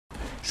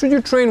Should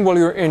you train while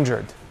you're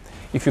injured?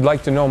 If you'd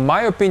like to know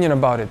my opinion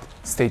about it,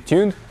 stay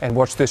tuned and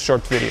watch this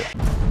short video.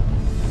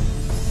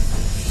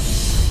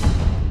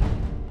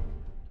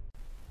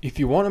 If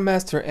you want to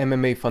master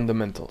MMA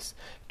fundamentals,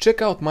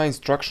 check out my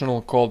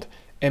instructional called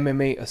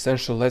MMA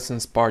Essential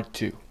Lessons Part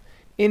 2.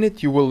 In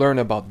it you will learn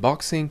about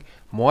boxing,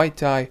 Muay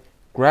Thai,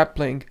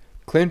 grappling,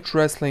 clinch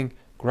wrestling,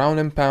 ground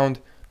and pound,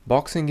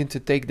 boxing into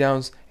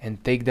takedowns,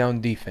 and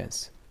takedown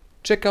defense.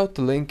 Check out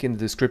the link in the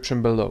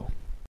description below.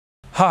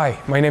 Hi,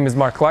 my name is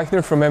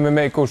Lajhner from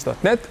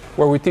MMAcoach.net,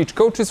 where we teach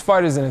coaches,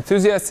 fighters and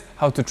enthusiasts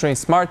how to train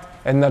smart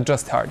and not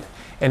just hard.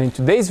 And in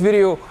today's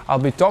video, I'll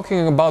be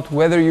talking about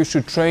whether you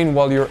should train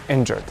while you're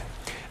injured.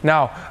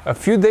 Now, a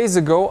few days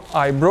ago,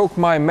 I broke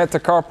my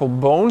metacarpal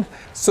bone,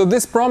 so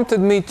this prompted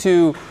me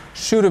to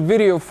shoot a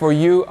video for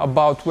you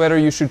about whether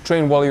you should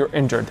train while you're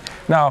injured.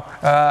 Now,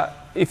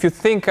 if you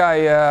think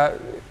I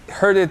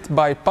heard it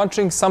by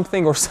punching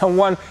something or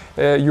someone,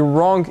 you're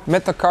wrong.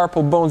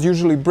 Metacarpal bones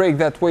usually break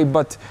that way,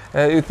 but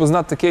it was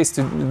not the case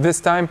this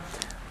time.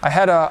 I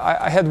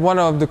had one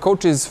of the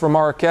coaches from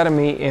our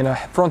academy in a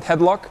front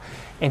headlock,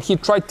 and he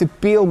tried to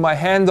peel my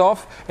hand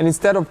off, and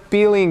instead of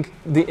peeling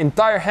the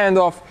entire hand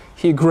off,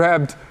 he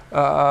grabbed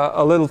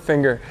a little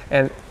finger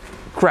and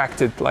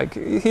cracked it. Like,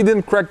 he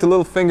didn't crack the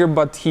little finger,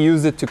 but he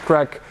used it to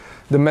crack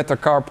the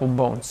metacarpal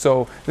bone.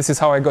 So this is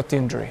how I got the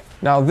injury.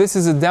 Now, this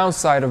is a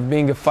downside of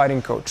being a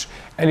fighting coach.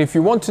 And if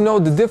you want to know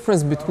the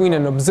difference between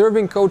an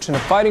observing coach and a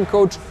fighting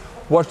coach,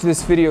 watch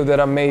this video that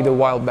I made a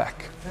while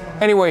back.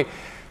 Anyway,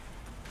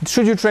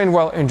 should you train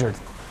while injured?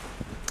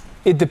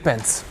 It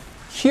depends.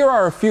 Here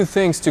are a few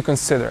things to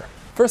consider.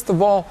 First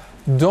of all,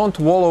 don't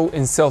wallow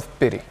in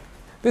self-pity.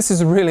 This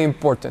is really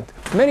important.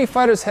 Many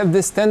fighters have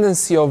this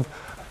tendency of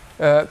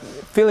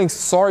feeling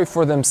sorry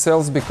for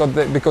themselves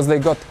because they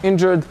got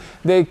injured.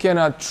 They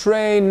cannot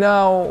train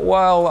now.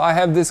 Well, I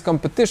have this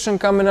competition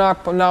coming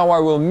up. Now I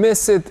will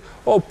miss it.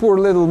 Oh, poor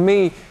little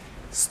me.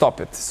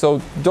 Stop it.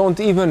 So don't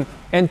even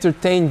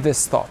entertain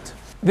this thought.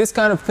 This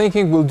kind of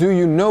thinking will do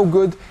you no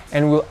good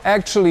and will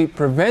actually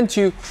prevent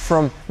you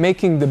from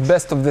making the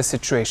best of the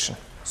situation.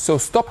 So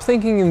stop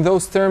thinking in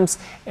those terms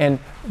and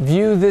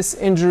view this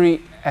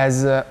injury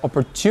as an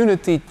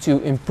opportunity to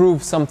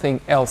improve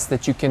something else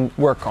that you can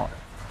work on.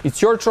 It's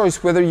your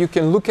choice whether you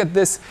can look at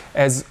this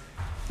as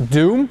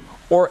doom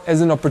or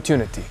as an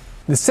opportunity.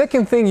 The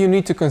second thing you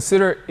need to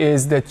consider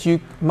is that you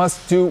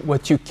must do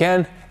what you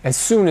can as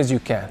soon as you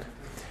can.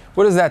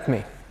 What does that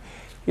mean?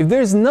 If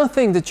there's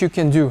nothing that you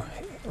can do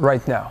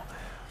right now,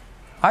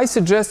 I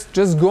suggest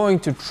just going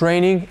to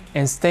training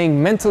and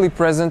staying mentally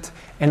present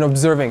and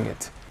observing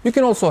it. You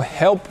can also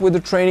help with the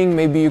training.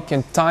 Maybe you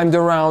can time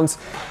the rounds,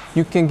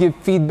 you can give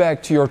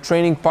feedback to your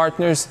training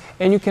partners,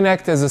 and you can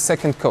act as a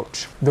second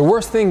coach. The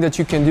worst thing that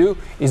you can do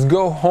is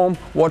go home,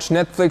 watch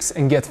Netflix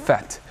and get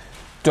fat.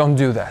 Don't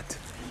do that.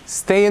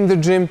 Stay in the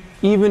gym,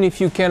 even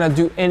if you cannot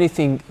do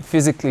anything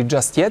physically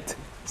just yet.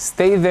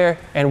 Stay there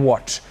and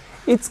watch.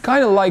 It's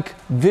kind of like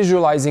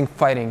visualizing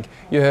fighting.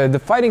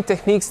 The fighting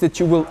techniques that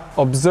you will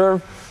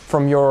observe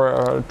from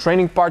your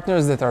training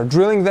partners that are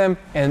drilling them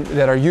and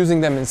that are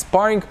using them in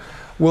sparring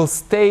will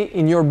stay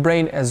in your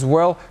brain as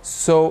well,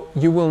 so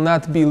you will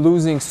not be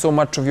losing so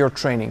much of your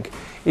training.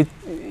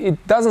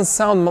 It doesn't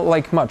sound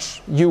like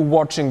much, you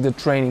watching the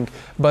training,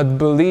 but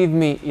believe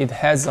me, it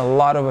has a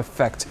lot of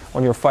effect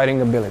on your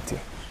fighting ability.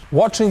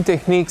 Watching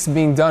techniques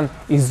being done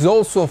is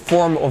also a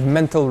form of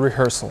mental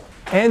rehearsal.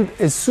 And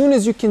as soon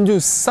as you can do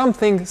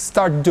something,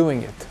 start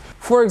doing it.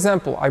 For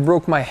example, I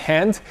broke my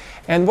hand,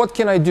 and what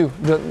can I do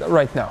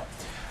right now?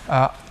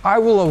 I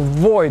will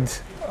avoid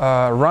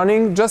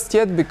running just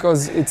yet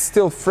because it's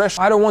still fresh.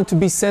 I don't want to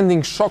be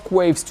sending shock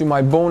waves to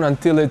my bone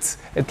until it's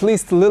at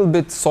least a little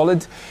bit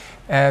solid.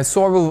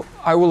 So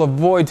I will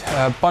avoid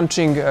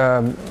punching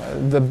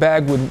the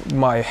bag with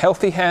my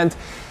healthy hand.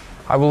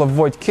 I will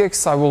avoid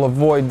kicks, I will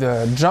avoid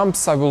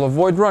jumps, I will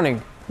avoid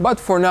running. But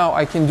for now,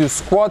 I can do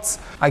squats,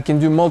 I can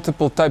do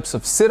multiple types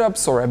of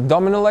sit-ups or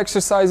abdominal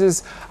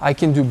exercises, I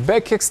can do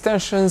back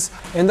extensions,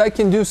 and I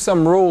can do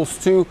some rolls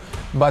too,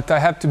 but I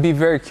have to be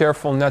very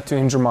careful not to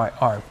injure my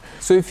arm.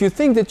 So if you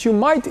think that you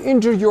might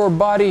injure your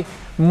body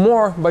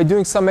more by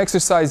doing some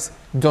exercise,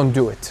 don't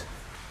do it.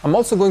 I'm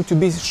also going to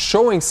be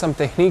showing some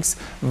techniques,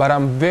 but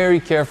I'm very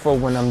careful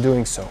when I'm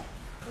doing so.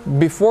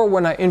 Before,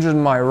 when I injured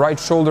my right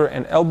shoulder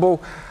and elbow,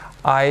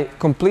 I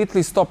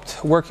completely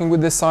stopped working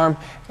with this arm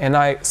and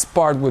I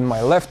sparred with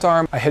my left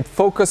arm. I had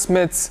focus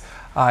mitts,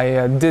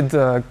 I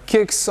did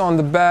kicks on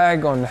the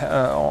bag,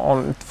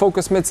 on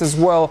focus mitts as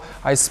well.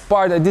 I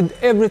sparred, I did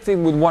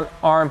everything with one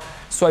arm,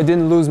 so I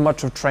didn't lose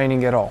much of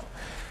training at all.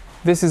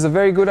 This is a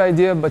very good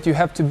idea, but you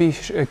have to be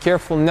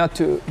careful not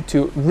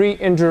to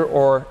re-injure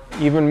or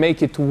even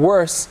make it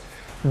worse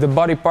the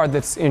body part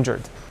that's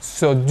injured.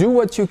 So do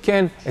what you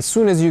can as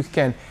soon as you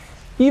can.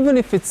 Even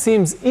if it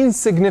seems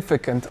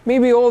insignificant,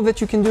 maybe all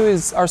that you can do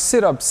are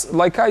sit-ups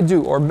like I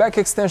do or back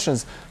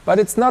extensions, but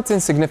it's not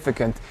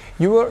insignificant.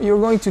 You're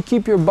going to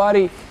keep your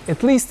body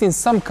at least in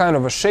some kind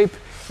of a shape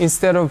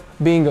instead of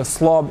being a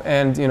slob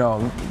and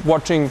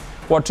watching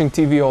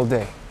TV all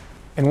day.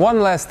 And one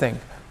last thing,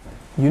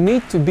 You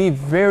need to be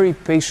very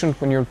patient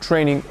when you're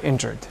training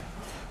injured.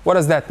 What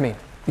does that mean?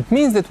 It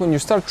means that when you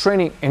start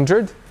training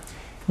injured,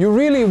 you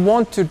really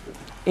want to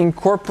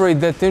incorporate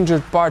that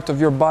injured part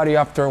of your body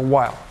after a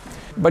while.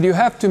 But you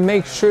have to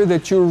make sure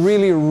that you're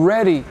really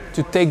ready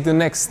to take the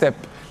next step,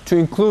 to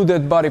include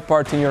that body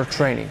part in your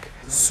training.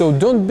 So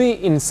don't be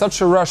in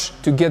such a rush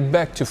to get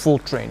back to full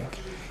training.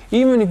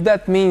 Even if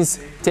that means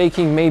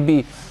taking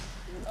maybe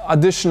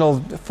additional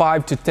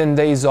 5 to 10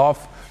 days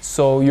off,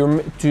 so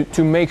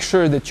to make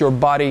sure that your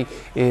body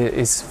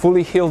is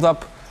fully healed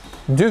up,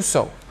 do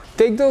so.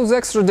 Take those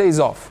extra days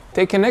off.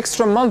 Take an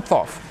extra month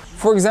off.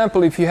 For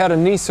example, if you had a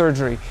knee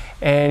surgery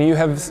and you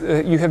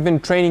have been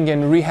training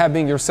and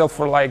rehabbing yourself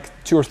for like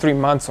 2 or 3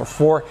 months or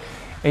 4,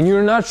 and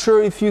you're not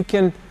sure if you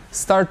can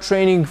start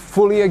training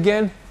fully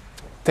again,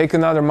 take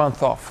another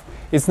month off.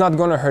 It's not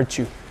going to hurt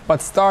you,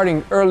 but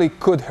starting early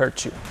could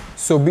hurt you.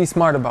 So be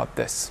smart about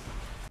this.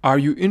 Are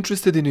you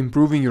interested in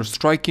improving your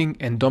striking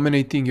and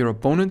dominating your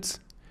opponents?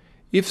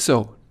 If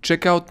so,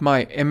 check out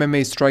my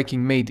MMA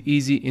Striking Made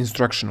Easy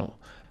instructional.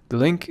 The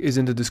link is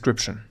in the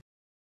description.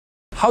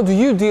 How do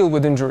you deal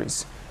with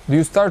injuries? Do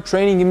you start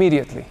training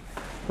immediately?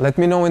 Let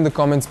me know in the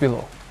comments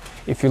below.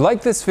 If you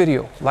like this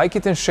video, like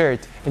it and share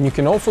it, and you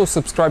can also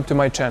subscribe to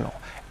my channel.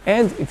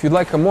 And if you'd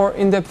like a more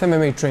in-depth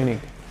MMA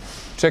training,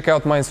 check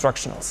out my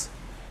instructionals.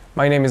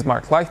 My name is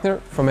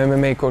Lajhner from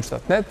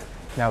MMAcoach.net,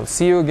 and I will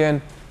see you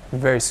again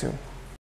very soon.